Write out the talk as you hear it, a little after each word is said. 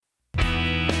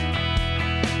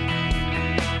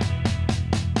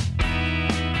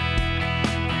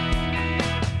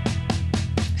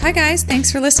Hi guys,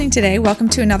 thanks for listening today. Welcome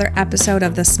to another episode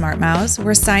of The Smart Mouths,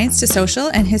 where science to social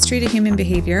and history to human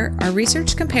behavior are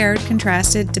research compared,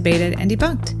 contrasted, debated, and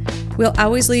debunked. We'll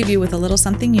always leave you with a little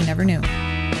something you never knew.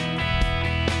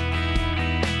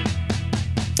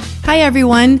 Hi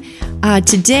everyone.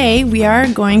 Today we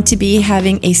are going to be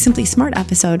having a Simply Smart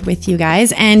episode with you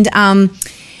guys. And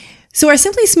so our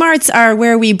Simply Smarts are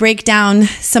where we break down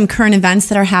some current events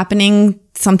that are happening,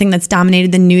 something that's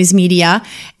dominated the news media.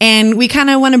 And we kind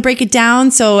of want to break it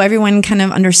down so everyone kind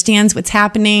of understands what's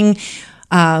happening,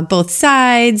 both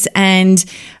sides, and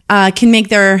can make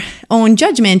their own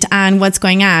judgment on what's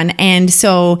going on. And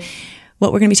so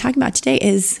what we're going to be talking about today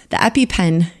is the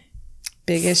EpiPen.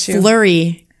 Big issue.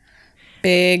 Flurry.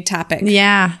 Big topic.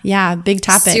 Yeah, big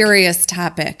topic. Serious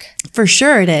topic. For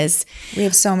sure it is. We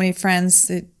have so many friends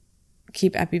that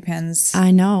keep EpiPens. I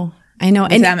know.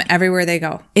 With them everywhere they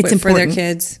go. It's important. For their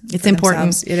kids. It's important.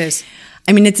 Themselves. It is.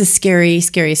 I mean, it's a scary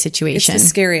situation. It's the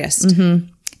scariest.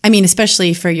 Mm-hmm. I mean,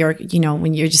 especially for your,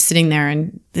 when you're just sitting there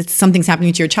and something's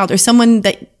happening to your child or someone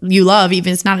that you love, even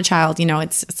if it's not a child,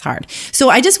 it's hard. So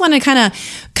I just want to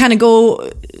kind of go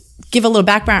give a little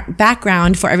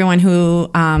background for everyone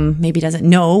who maybe doesn't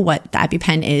know what the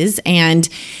EpiPen is, and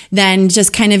then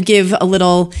just kind of give a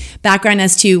little background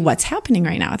as to what's happening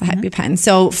right now with the EpiPen.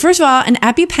 So first of all, an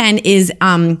EpiPen is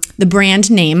the brand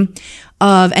name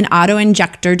of an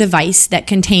auto-injector device that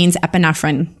contains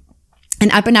epinephrine.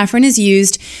 And epinephrine is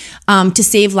used to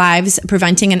save lives,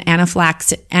 preventing an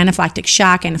anaphylactic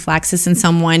shock, anaphylaxis in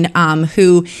someone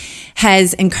who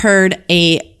has incurred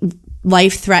a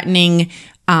life-threatening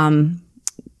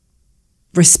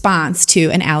response to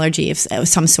an allergy of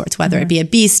some sorts, whether it be a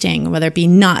bee sting, whether it be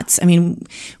nuts. I mean,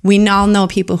 we all know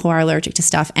people who are allergic to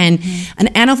stuff. And an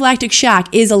anaphylactic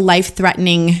shock is a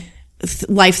life-threatening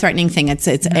thing.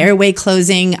 It's airway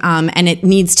closing, and it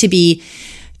needs to be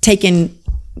taken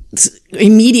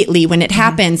immediately when it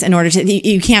happens in order to,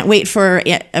 you can't wait for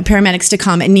paramedics to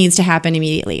come. It needs to happen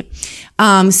immediately.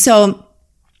 So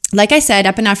like I said,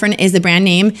 epinephrine is the brand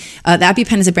name. The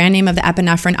EpiPen is a brand name of the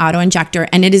epinephrine auto-injector,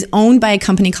 and it is owned by a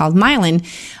company called Mylan.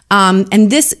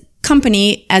 And this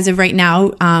company, as of right now,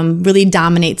 really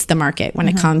dominates the market when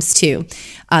it comes to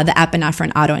the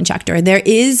epinephrine auto-injector. There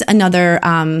is another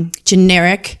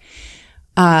generic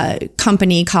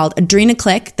company called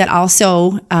Adrenaclick that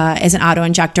also is an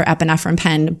auto-injector epinephrine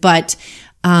pen, but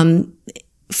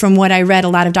from what I read, a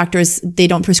lot of doctors, they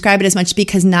don't prescribe it as much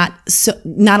because not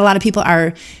a lot of people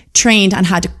are trained on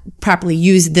how to properly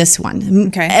use this one.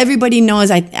 Okay. Everybody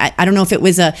knows, I don't know if it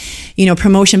was a,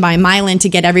 promotion by Mylan to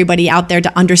get everybody out there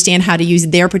to understand how to use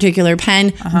their particular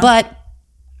pen, but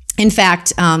in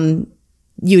fact,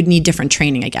 you would need different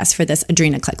training, I guess, for this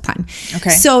Adrenaclick pen. Okay.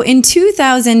 So in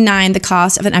 2009, the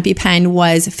cost of an EpiPen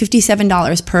was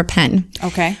 $57 per pen.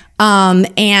 Okay.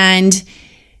 And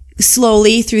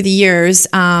slowly through the years,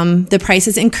 the price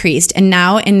has increased. And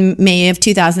now in May of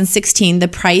 2016, the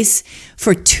price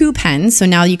for 2 pens, so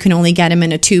now you can only get them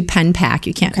in a 2-pen pack,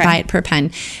 you can't buy it per pen,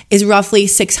 is roughly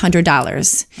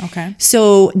 $600. Okay.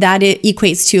 So that it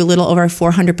equates to a little over a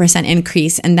 400%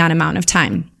 increase in that amount of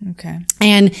time. Okay.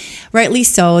 And rightly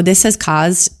so, this has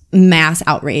caused mass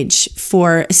outrage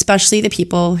for especially the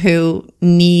people who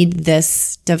need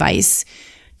this device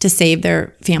to save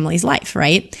their family's life,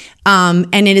 right?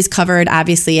 And it is covered,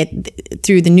 obviously,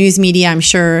 through the news media. I'm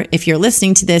sure if you're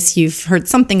listening to this, you've heard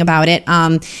something about it.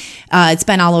 It's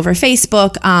been all over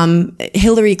Facebook.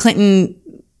 Hillary Clinton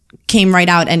came right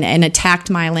out and attacked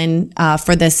Mylan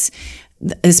for this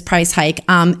price hike.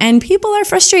 And people are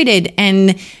frustrated,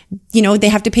 and, they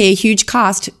have to pay a huge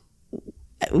cost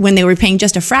when they were paying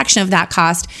just a fraction of that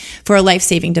cost for a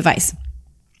life-saving device.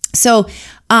 So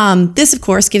this, of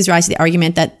course, gives rise to the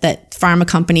argument that pharma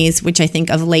companies, which I think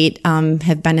of late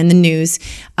have been in the news,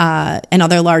 and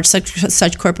other large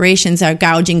such corporations are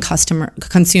gouging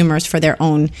consumers for their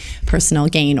own personal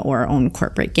gain or own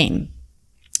corporate gain.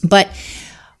 But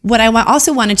what I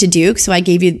also wanted to do, so I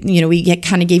gave you, we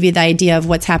kind of gave you the idea of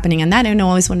what's happening on that, and I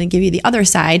always wanted to give you the other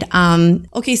side.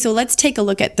 Okay, so let's take a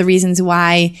look at the reasons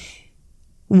why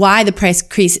the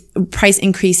price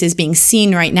increase is being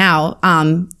seen right now.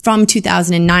 From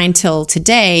 2009 till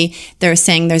today, they're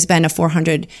saying there's been a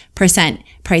 400%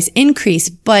 price increase,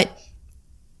 but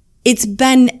it's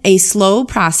been a slow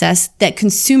process that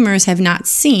consumers have not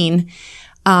seen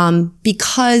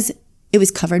because it was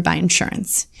covered by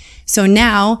insurance. So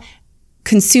now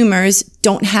consumers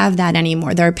don't have that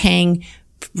anymore. They're paying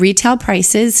retail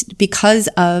prices because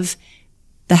of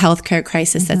the healthcare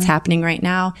crisis that's happening right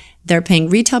now. They're paying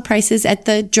retail prices at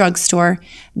the drugstore.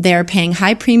 They're paying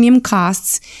high premium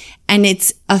costs, and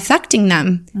it's affecting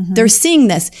them. They're seeing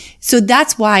this. So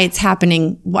that's why it's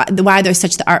happening, why there's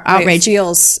such the outrage. It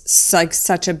feels like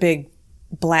such a big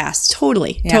blast.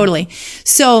 Totally.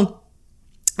 So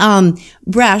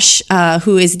Bresh,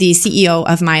 who is the CEO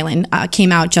of Mylan,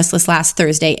 came out just this last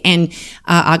Thursday and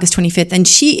August 25th, and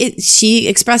she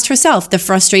expressed herself the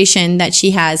frustration that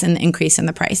she has in the increase in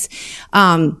the price.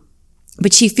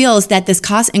 But she feels that this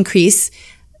cost increase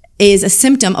is a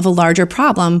symptom of a larger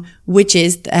problem, which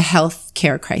is the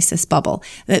healthcare crisis bubble.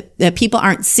 That people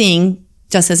aren't seeing,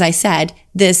 just as I said,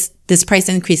 this price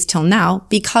increase till now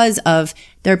because of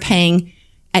they're paying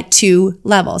at two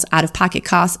levels, out-of-pocket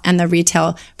costs and the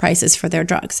retail prices for their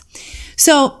drugs.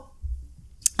 So,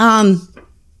 what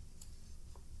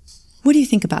do you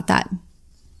think about that?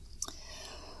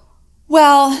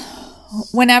 Well,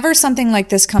 whenever something like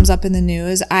this comes up in the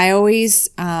news, I always,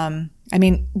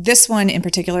 this one in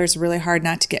particular is really hard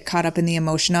not to get caught up in the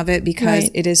emotion of it because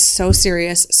it is so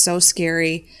serious, so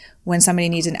scary when somebody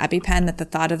needs an EpiPen that the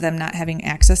thought of them not having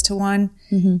access to one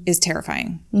is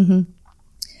terrifying.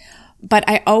 But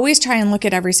I always try and look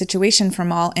at every situation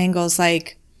from all angles,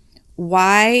 like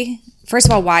first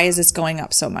of all, why is this going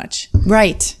up so much?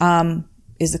 Right.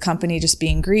 Is the company just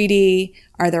being greedy?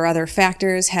 Are there other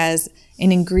factors? Has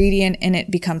an ingredient in it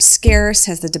become scarce?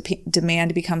 Has the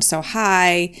demand become so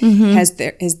high?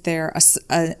 Is there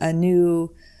a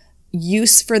new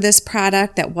use for this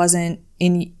product that wasn't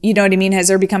in, you know what I mean? Has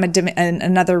there become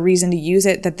another reason to use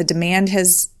it that the demand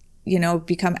has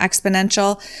become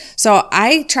exponential? So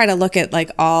I try to look at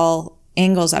like all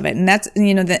angles of it. And that's,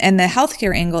 and the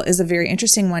healthcare angle is a very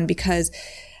interesting one because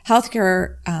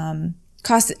healthcare,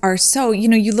 costs are so,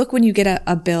 you look when you get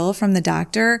a bill from the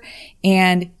doctor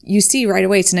and you see right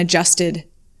away it's an adjusted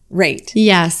rate.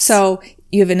 Yes. So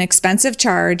you have an expensive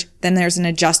charge, then there's an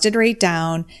adjusted rate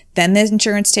down, then the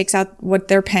insurance takes out what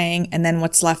they're paying, and then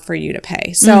what's left for you to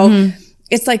pay. So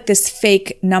it's like this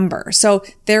fake number. So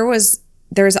there's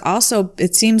also,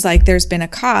 it seems like there's been a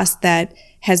cost that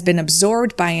has been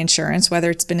absorbed by insurance, whether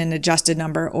it's been an adjusted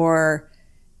number or,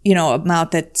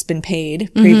 amount that's been paid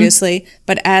previously.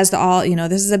 But as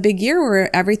this is a big year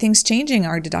where everything's changing.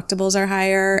 Our deductibles are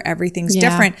higher. Everything's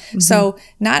different. So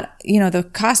the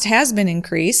cost has been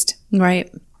increased.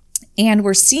 Right. And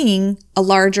we're seeing a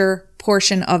larger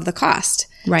portion of the cost.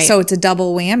 Right. So it's a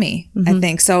double whammy, I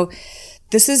think. So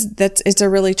it's a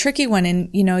really tricky one. And,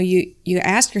 you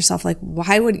ask yourself, like,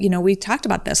 why would, we talked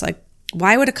about this, like,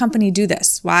 why would a company do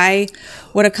this? Why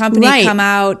would a company come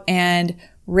out and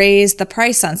raise the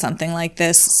price on something like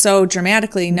this so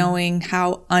dramatically, knowing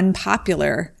how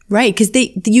unpopular? Right. Because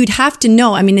you'd have to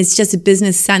know, it's just a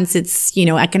business sense. It's,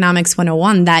 economics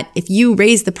 101 that if you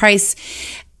raise the price,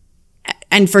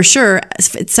 and for sure,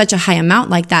 it's such a high amount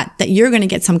like that you're going to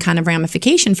get some kind of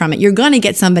ramification from it. You're going to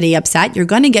get somebody upset. You're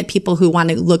going to get people who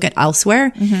want to look at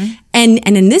elsewhere. And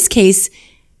in this case,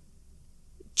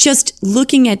 just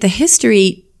looking at the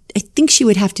history, I think she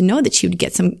would have to know that she would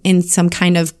get some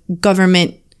kind of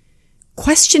government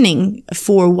questioning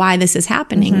for why this is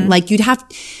happening. Like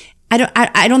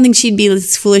I don't think she'd be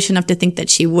foolish enough to think that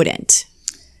she wouldn't.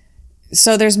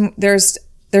 So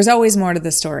there's always more to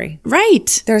the story.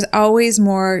 Right. There's always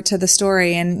more to the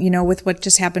story. And, with what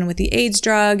just happened with the AIDS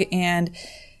drug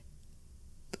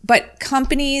but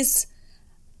companies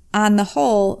on the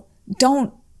whole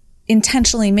don't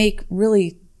intentionally make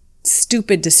really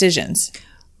stupid decisions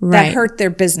that hurt their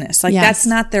business. Like that's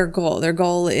not their goal. Their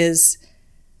goal is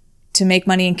to make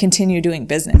money and continue doing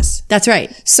business. That's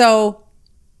right. So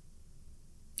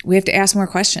we have to ask more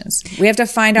questions. We have to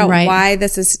find out why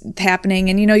this is happening.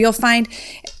 And, you'll find,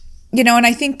 and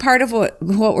I think part of what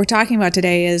we're talking about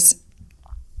today is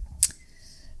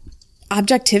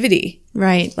objectivity.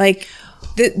 Right. Like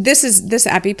this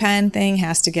EpiPen thing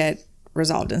has to get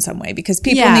resolved in some way because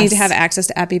people need to have access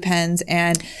to EpiPens,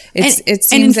 and it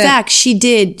seems. And in fact,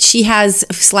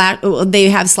 they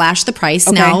have slashed the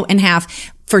price now in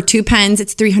half. For 2 pens,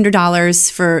 it's $300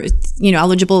 for,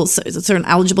 certain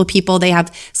eligible people. They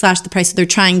have slashed the price. So they're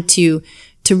trying to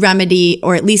remedy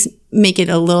or at least make it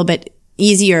a little bit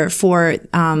easier for,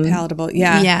 palatable.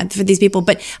 Yeah. For these people.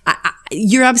 But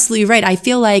you're absolutely right. I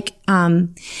feel like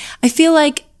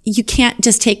you can't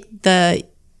just take the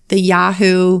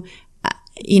Yahoo,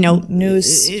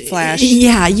 news flash.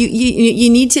 Yeah. You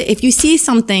need to, if you see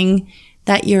something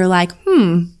that you're like,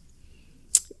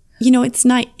 it's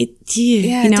not,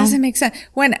 it doesn't make sense.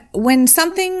 When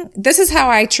something, this is how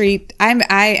I treat,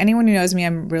 anyone who knows me,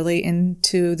 I'm really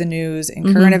into the news and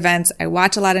current events. I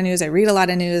watch a lot of news. I read a lot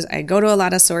of news. I go to a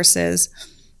lot of sources.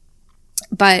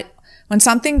 But when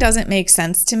something doesn't make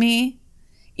sense to me,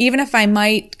 even if I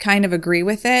might kind of agree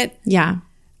with it,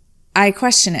 I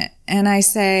question it. and I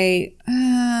say,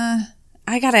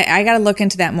 I gotta look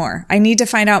into that more. I need to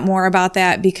find out more about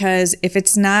that, because if it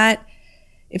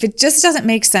just doesn't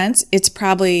make sense, it's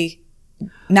probably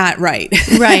not right.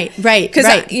 Right.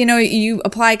 Because, you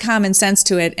apply common sense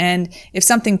to it. And if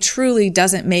something truly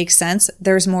doesn't make sense,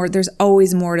 there's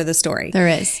always more to the story. There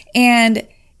is. And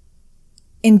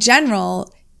in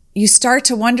general, you start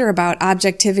to wonder about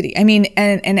objectivity. I mean,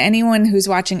 and anyone who's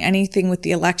watching anything with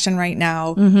the election right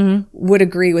now would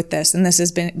agree with this. And this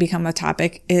has become a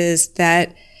topic, is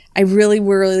that I really,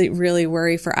 really, really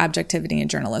worry for objectivity in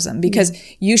journalism, because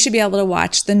you should be able to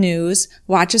watch the news,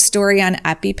 watch a story on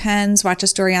EpiPens, watch a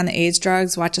story on the AIDS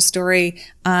drugs, watch a story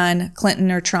on Clinton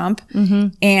or Trump,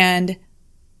 and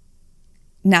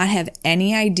not have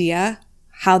any idea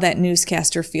how that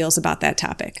newscaster feels about that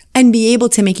topic. And be able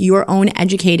to make your own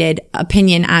educated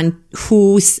opinion on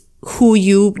who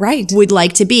you would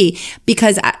like to be.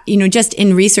 Because, just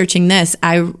in researching this,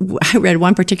 I read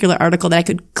one particular article that I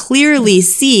could clearly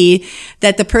see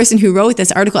that the person who wrote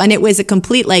this article, and it was a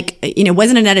complete, it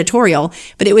wasn't an editorial,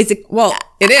 but it was, it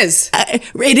is.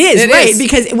 It is, right?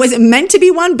 Because it wasn't meant to be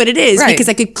one, but it is. Right. Because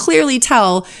I could clearly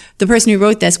tell the person who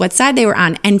wrote this, what side they were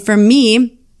on. And for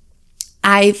me,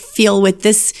 I feel with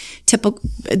this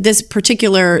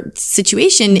particular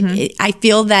situation, I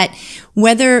feel that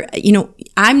whether,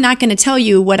 I'm not going to tell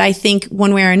you what I think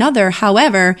one way or another.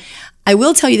 However, I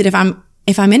will tell you that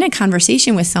if I'm in a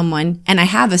conversation with someone and I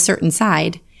have a certain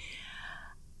side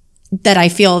that I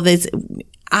feel that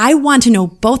I want to know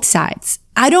both sides.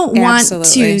 I don't want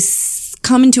to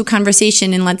come into a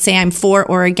conversation and let's say I'm for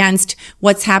or against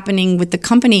what's happening with the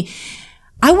company.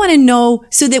 I want to know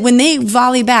so that when they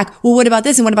volley back, well, what about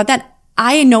this and what about that?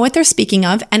 I know what they're speaking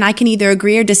of, and I can either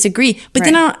agree or disagree. But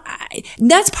then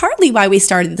that's partly why we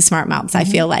started the Smart Mouths. I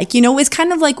feel like, it's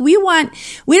kind of like we don't want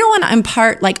to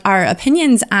impart our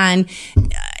opinions on,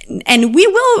 and we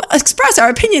will express our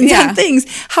opinions on things.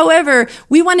 However,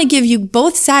 we want to give you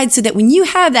both sides so that when you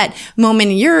have that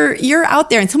moment, you're out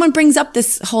there and someone brings up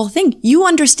this whole thing, you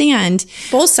understand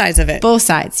both sides of it. Both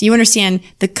sides. You understand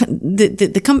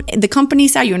the company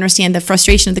side. You understand the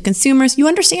frustration of the consumers. You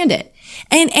understand it.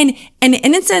 And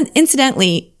it's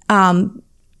incidentally,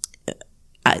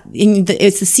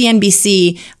 it's the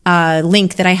CNBC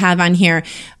link that I have on here.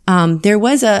 There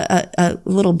was a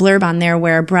little blurb on there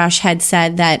where Brush had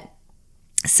said that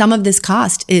some of this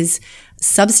cost is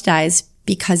subsidized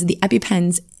because the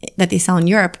EpiPens that they sell in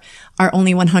Europe are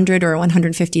only $100 or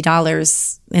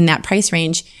 $150 in that price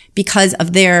range because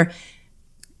of their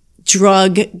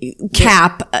drug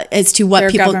cap as to what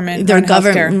their government-run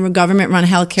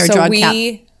healthcare drug cap. So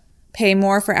we pay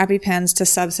more for EpiPens to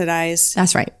subsidize.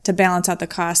 That's right. To balance out the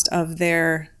cost of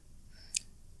their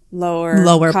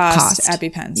lower cost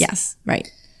EpiPens. Yes, right.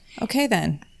 Okay,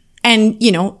 then. And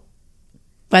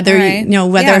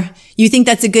whether you think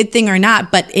that's a good thing or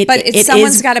not, but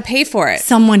someone's got to pay for it.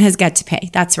 Someone has got to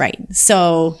pay. That's right.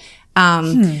 So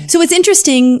so it's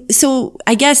interesting. So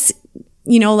I guess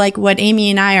like what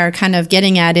Amy and I are kind of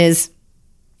getting at is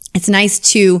it's nice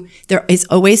there is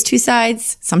always two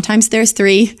sides. Sometimes there's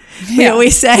three. We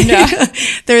always say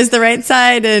there's the right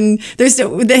side and there's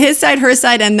his side, her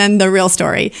side, and then the real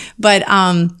story. But,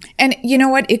 and you know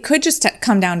what? It could just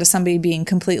come down to somebody being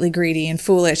completely greedy and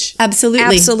foolish.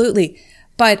 Absolutely.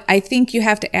 But I think you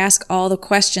have to ask all the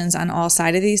questions on all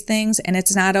sides of these things. And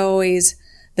it's not always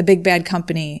the big bad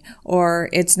company, or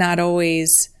it's not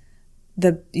always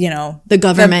the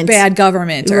government, the bad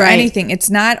government or anything.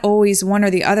 It's not always one or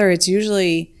the other. It's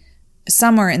usually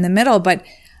somewhere in the middle. But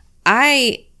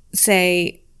I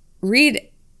say read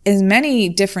as many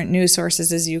different news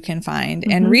sources as you can find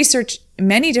and research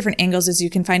many different angles as you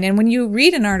can find. And when you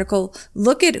read an article,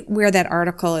 look at where that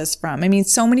article is from. I mean,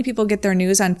 so many people get their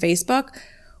news on Facebook,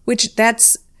 which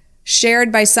that's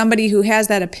shared by somebody who has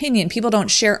that opinion. People don't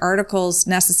share articles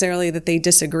necessarily that they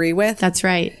disagree with. That's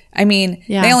right. I mean,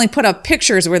 they only put up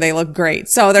pictures where they look great.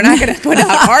 So they're not going to put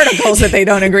out articles that they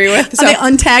don't agree with. So they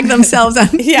untag themselves on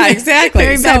exactly.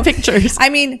 very bad pictures. I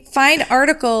mean, find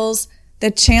articles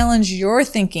that challenge your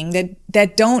thinking,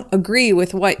 that don't agree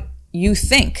with what you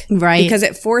think. Right. Because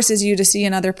it forces you to see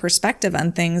another perspective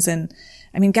on things. And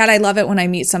I mean, God, I love it when I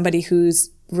meet somebody who's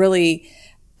really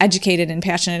educated and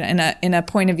passionate in a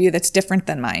point of view that's different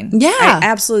than mine. Yeah. I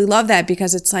absolutely love that,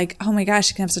 because it's like, oh my gosh,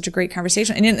 you can have such a great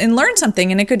conversation and learn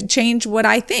something, and it could change what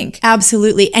I think.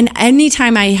 Absolutely. And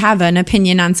anytime I have an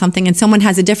opinion on something and someone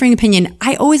has a differing opinion,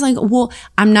 I always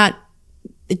I'm not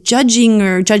judging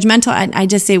or judgmental. I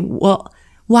just say, well,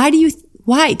 why?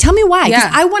 Tell me why.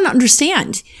 Because I want to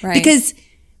understand. Right.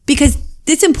 Because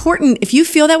it's important. If you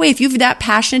feel that way, if you're that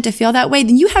passionate to feel that way,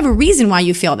 then you have a reason why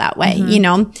you feel that way,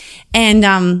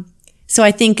 And So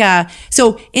I think,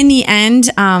 so in the end,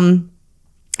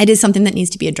 it is something that needs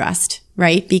to be addressed,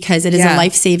 right? Because it is a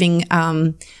life-saving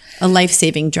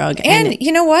drug. And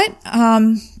you know what?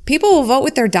 People will vote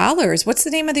with their dollars. What's the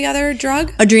name of the other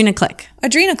drug?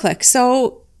 Adrenaclick.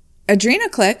 So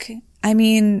Adrenaclick, I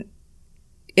mean,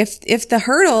 if the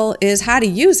hurdle is how to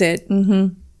use it,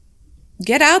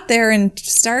 get out there and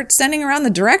start sending around the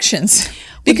directions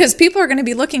because people are going to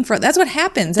be looking for it. That's what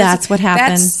happens. That's what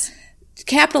happens. That's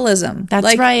capitalism. That's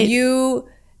like, right. You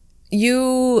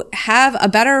have a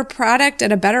better product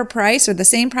at a better price, or the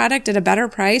same product at a better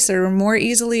price, or more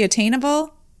easily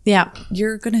attainable. Yeah.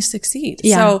 You're going to succeed.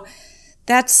 Yeah. So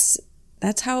that's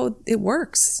how it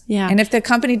works. Yeah. And if the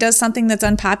company does something that's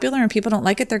unpopular and people don't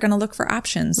like it, they're going to look for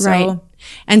options. So. Right.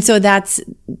 And so that's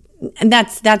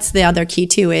the other key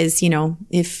too is,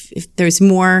 if there's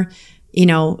more,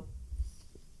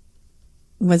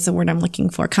 what's the word I'm looking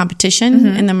for? Competition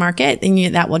in the market,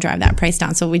 then that will drive that price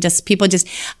down. So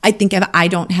I think if I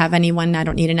don't have anyone, I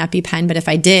don't need an EpiPen, but if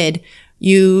I did,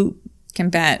 you can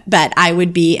bet I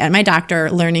would be at my doctor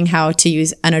learning how to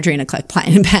use an Adrenaclick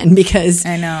pen because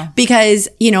I know. Because,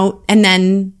 and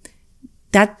then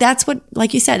that's what,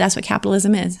 like you said, that's what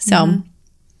capitalism is.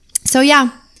 So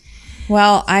yeah.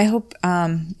 Well, I hope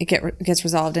it gets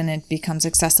resolved and it becomes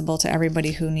accessible to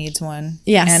everybody who needs one.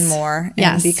 Yes. And more. And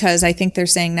yes. Because I think they're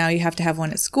saying now you have to have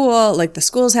one at school, like the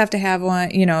schools have to have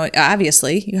one,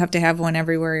 obviously you have to have one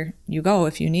everywhere you go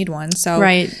if you need one. So,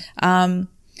 right.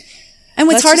 And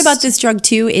what's hard about this drug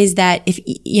too is that if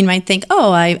you might think,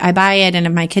 oh, I buy it and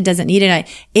if my kid doesn't need it,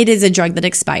 it is a drug that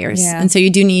expires. Yeah. And so you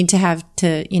do need to have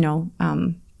to,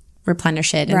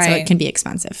 replenish it. And so it can be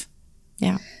expensive.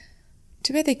 Yeah.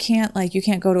 Too bad they can't, you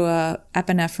can't go to a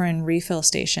epinephrine refill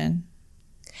station.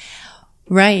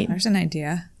 Right. There's an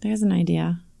idea.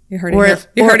 You heard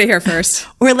it here first.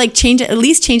 Or at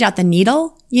least change out the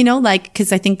needle,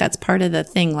 because I think that's part of the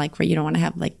thing, where you don't want to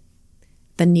have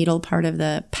the needle part of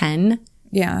the pen.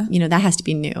 Yeah. That has to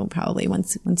be new probably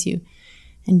once you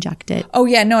inject it. Oh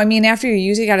yeah. No, I mean, after you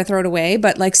use it, you got to throw it away.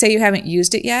 But say you haven't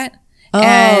used it yet.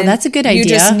 Oh, that's a good idea. You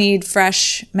just need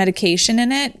fresh medication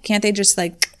in it. Can't they just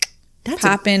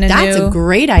pop in That's a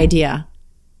great idea.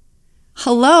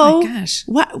 Hello. Oh my gosh.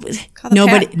 What?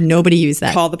 Nobody used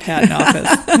that. Call the patent office.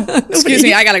 Excuse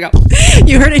me, I gotta go.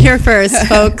 You heard it here first,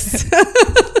 folks.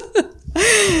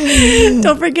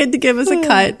 Don't forget to give us a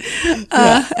cut.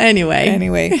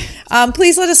 Anyway.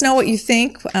 Please let us know what you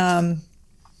think.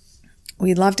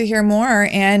 We'd love to hear more,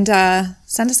 and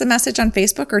send us a message on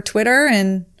Facebook or Twitter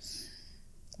and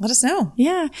let us know.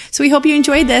 Yeah. So we hope you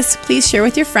enjoyed this. Please share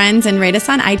with your friends and rate us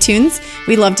on iTunes.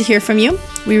 We'd love to hear from you.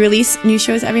 We release new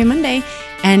shows every Monday,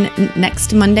 and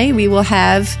next Monday we will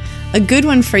have a good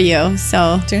one for you.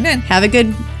 So tune in. Have a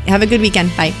good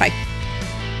weekend. Bye. Bye.